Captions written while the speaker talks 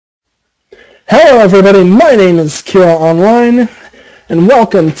Hello everybody, my name is Kira Online, and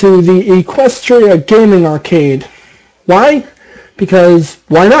welcome to the Equestria Gaming Arcade. Why? Because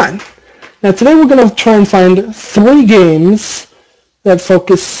why not? Now today we're going to try and find 3 games that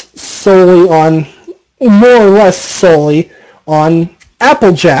focus solely on, more or less solely, on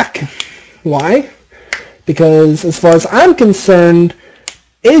Applejack. Why? Because as far as I'm concerned,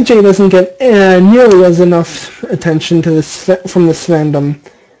 AJ doesn't get nearly as enough attention to this from this fandom.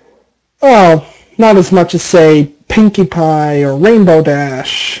 Oh, not as much as, say, Pinkie Pie or Rainbow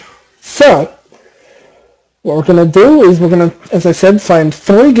Dash. So, what we're going to do is we're going to, as I said, find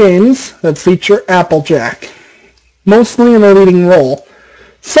 3 games that feature Applejack, mostly in a leading role.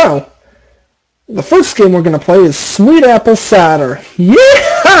 So, the first game we're going to play is Sweet Apple Cider.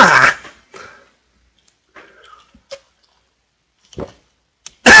 Yeah!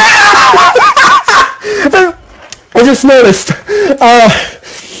 I just noticed.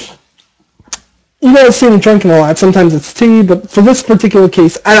 You guys see me drinking a lot. Sometimes it's tea, but for this particular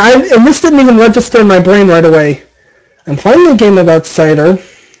case, and this didn't even register in my brain right away. I'm playing a game about cider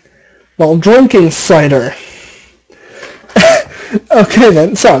while drinking cider. Okay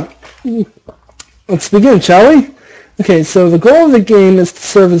then, so let's begin, shall we? Okay, so the goal of the game is to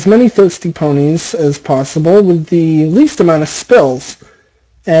serve as many thirsty ponies as possible with the least amount of spills,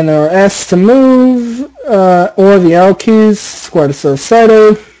 and are asked to move or the arrow keys, square to serve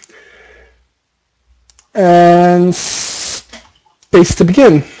cider, and space to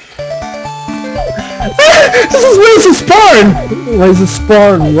begin. This is Laser Spawn! Laser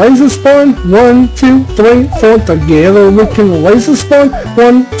Spawn, Laser Spawn, 1, 2, 3, 4, together we can Laser Spawn,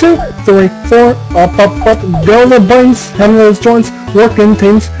 1, 2, 3, 4, up, up, up, go the buttons, hammer those joints, work in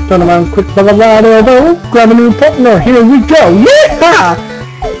teams, turn around quick, blah, blah, blah, blah, blah, grab a new partner, here we go,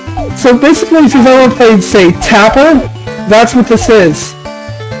 yeah! So basically if you've ever played, say, Tapper, that's what this is.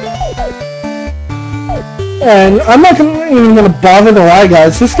 And I'm not even going to bother to lie,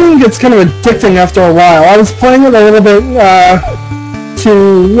 guys. This game gets kind of addicting after a while. I was playing it a little bit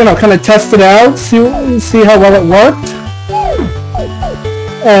to, you know, kind of test it out, see how well it worked.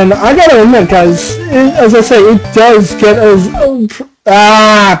 And I gotta admit, guys, as I say, it does get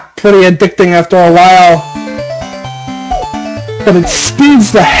pretty addicting after a while. But it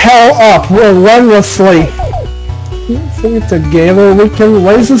speeds the hell up relentlessly. Together we can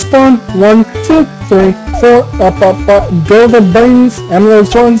Laser Spawn, 1, 2, 3, 4, up, up, up, build the brains, hammer those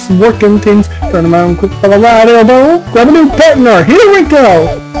joints, work in teams, turn around quick, blah, blah, blah, blah, grab a new partner, here we go!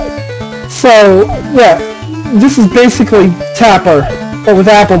 So, yeah, this is basically Tapper, but with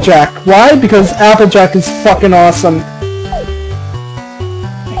Applejack. Why? Because Applejack is fucking awesome.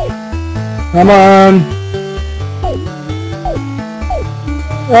 Come on.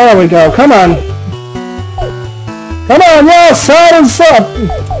 There we go, come on. Come on, yeah, silence up!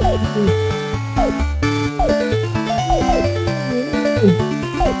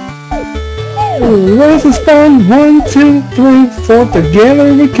 Laser Spawn, 1, 2, 3, 4,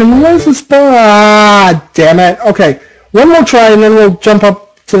 together we can Laser Spawn! Ah, damn it. Okay, one more try and then we'll jump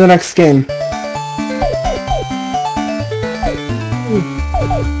up to the next game.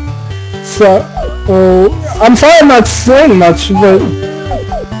 So, I'm sorry I'm not saying much, but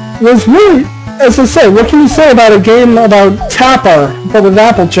there's really... As I say, what can you say about a game about Tapper, but with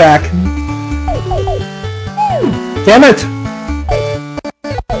Applejack? Damn it!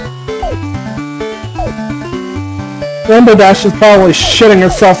 Rainbow Dash is probably shitting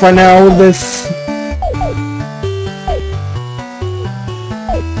herself right now with this.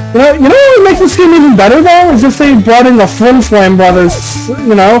 You know what would make this game even better though? Is if they brought in the Flim Flam brothers,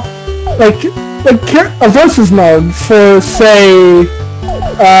 you know? Like a versus mode for, say,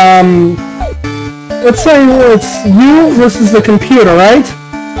 let's say it's you versus the computer, right?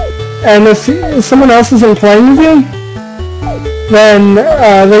 And if someone else isn't playing with you, then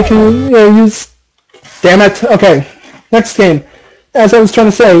they can, you know, use... Damn it. Okay, next game. As I was trying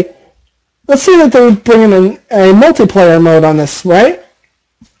to say, let's say that they bring in a multiplayer mode on this, right?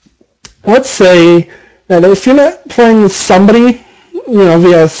 Let's say that if you're not playing with somebody, you know,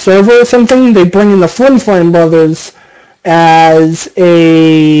 via a server or something, they bring in the Flim Flam brothers as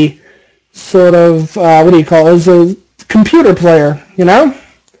a... sort of, what do you call it, as a computer player, you know?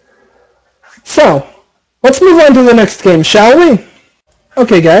 So, let's move on to the next game, shall we?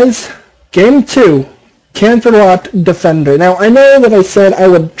 Okay guys, Game 2, Canterlot Defender. Now, I know that I said I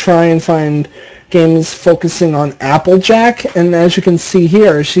would try and find games focusing on Applejack, and as you can see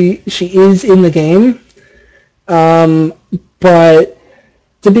here, she is in the game. But,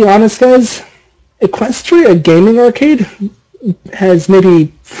 to be honest guys, Equestria Gaming Arcade has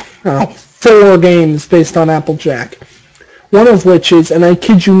maybe, I don't know, 4 games based on Applejack. One of which is, and I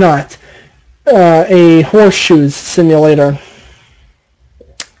kid you not, a horseshoes simulator.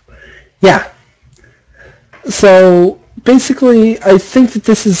 Yeah. So basically, I think that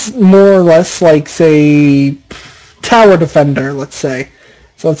this is more or less like, say, Tower Defender, let's say.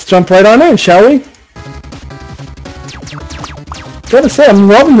 So let's jump right on in, shall we? Gotta say, I'm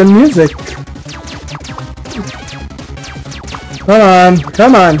loving the music. Come on,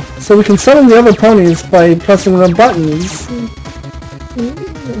 come on. So we can summon the other ponies by pressing the buttons.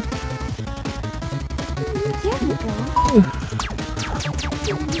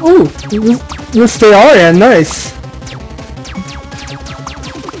 Ooh, this they are, yeah, nice.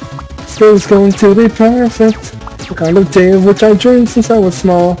 This day is going to be perfect. The kind of day of which I dreamed since I was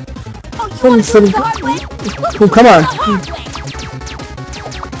small. Oh, come on.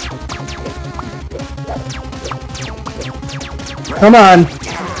 Come on.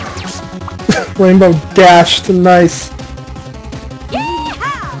 Rainbow dashed, nice.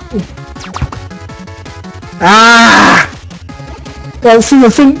 Ah! Well, see,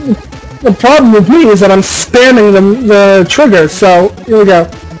 the problem with me is that I'm spamming the trigger, so here we go.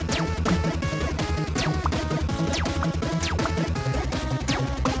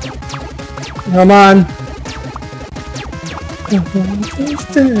 Come on. It's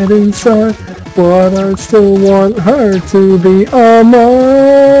dead inside, but I still want her to be all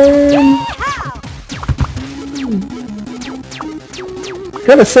mine.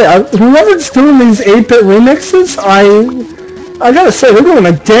 Gotta say, whoever's doing these 8-bit remixes, I gotta say, they're doing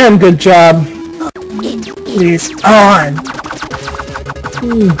a damn good job. He's on.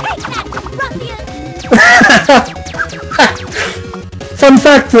 Fun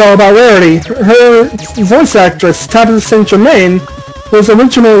fact though about Rarity, her voice actress, Tabitha St. Germain, was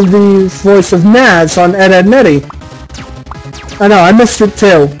originally the voice of Naz on Ed, Edd n Eddy. I know, I missed it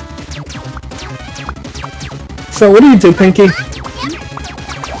too. So what do you do, Pinky?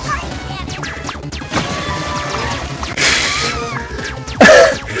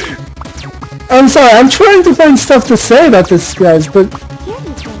 I'm sorry, I'm trying to find stuff to say about this, guys, but...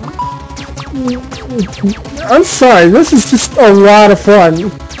 I'm sorry, this is just a lot of fun.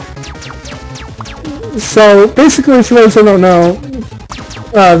 So, basically, for those who don't know,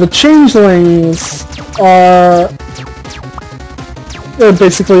 the changelings are... They're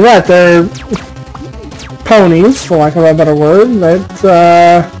basically that, they're ponies, for lack of a better word,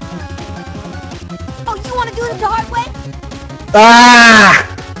 that, Oh, you wanna do it the hard way? Ah!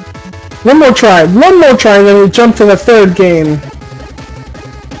 One more try, and then we jump to the third game.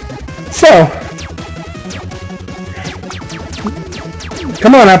 So,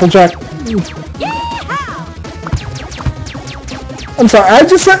 come on, Applejack. I'm sorry, I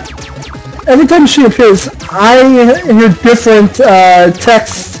just every time she appears, I hear different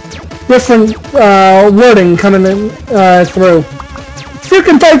text, different wording coming in through. If you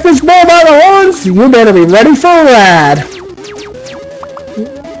can take this bull by the horns, you better be ready for a ride.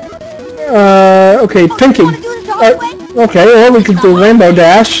 Okay, Pinky. Okay, or we could do Rainbow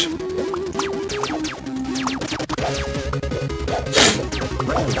Dash.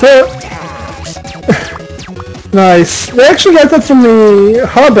 Nice. They actually got that from the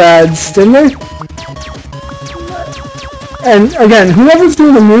hub ads, didn't they? And again, whoever's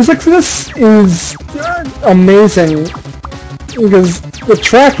doing the music for this is amazing. Because the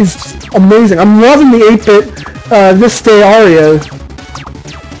track is just amazing. I'm loving the 8-bit This Day aria.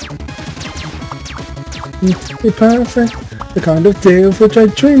 Be perfect, the kind of day of which I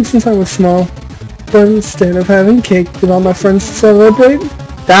dreamed since I was small. But instead of having cake with all my friends to celebrate...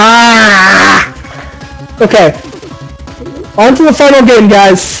 Ah! Okay. On to the final game,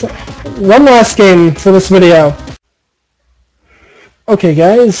 guys. One last game for this video. Okay,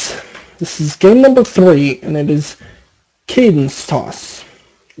 guys. This is game number 3, and it is Cadence Toss.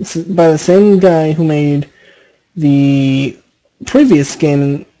 This is by the same guy who made the previous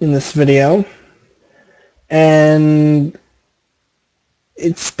game in this video. And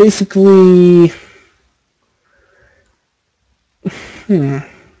it's basically...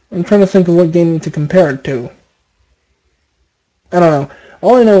 I'm trying to think of what game to compare it to. I don't know.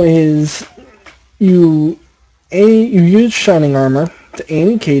 All I know is you use Shining Armor to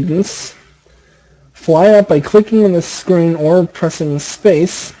aim Cadence, fly up by clicking on the screen or pressing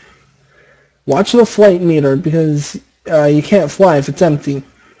space, watch the flight meter because you can't fly if it's empty.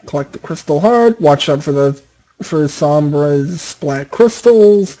 Collect the crystal heart, watch out for Sombra's black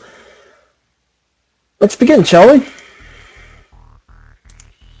crystals. Let's begin, shall we?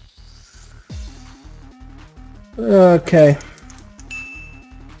 Okay.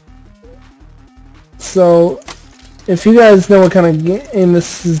 So, if you guys know what kind of game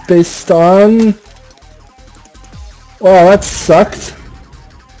this is based on... Well, that sucked.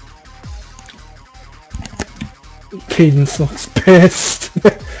 Cadence looks pissed.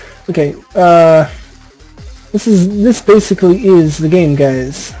 Okay, this basically is the game,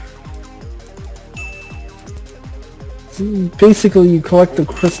 guys. Basically, you collect the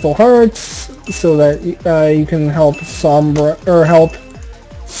crystal hearts so that you can help help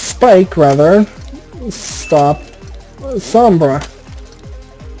Spike rather stop Sombra.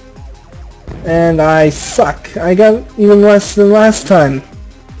 And I suck. I got even less than last time.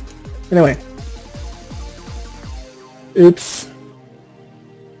 Anyway. Oops.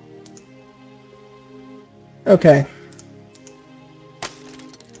 Okay.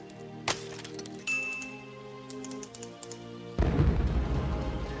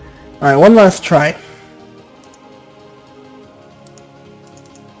 Alright, one last try.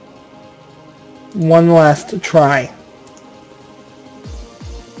 One last try.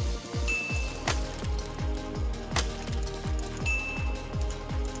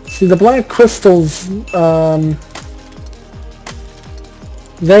 See, the black crystals,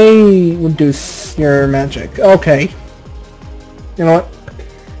 they reduce your magic. Okay. You know what?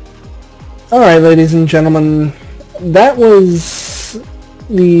 Alright, ladies and gentlemen, that was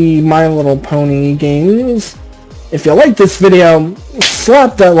the My Little Pony games. If you like this video,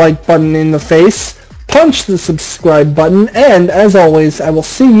 slap that like button in the face, punch the subscribe button, and as always, I will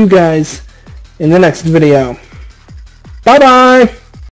see you guys in the next video. Bye-bye!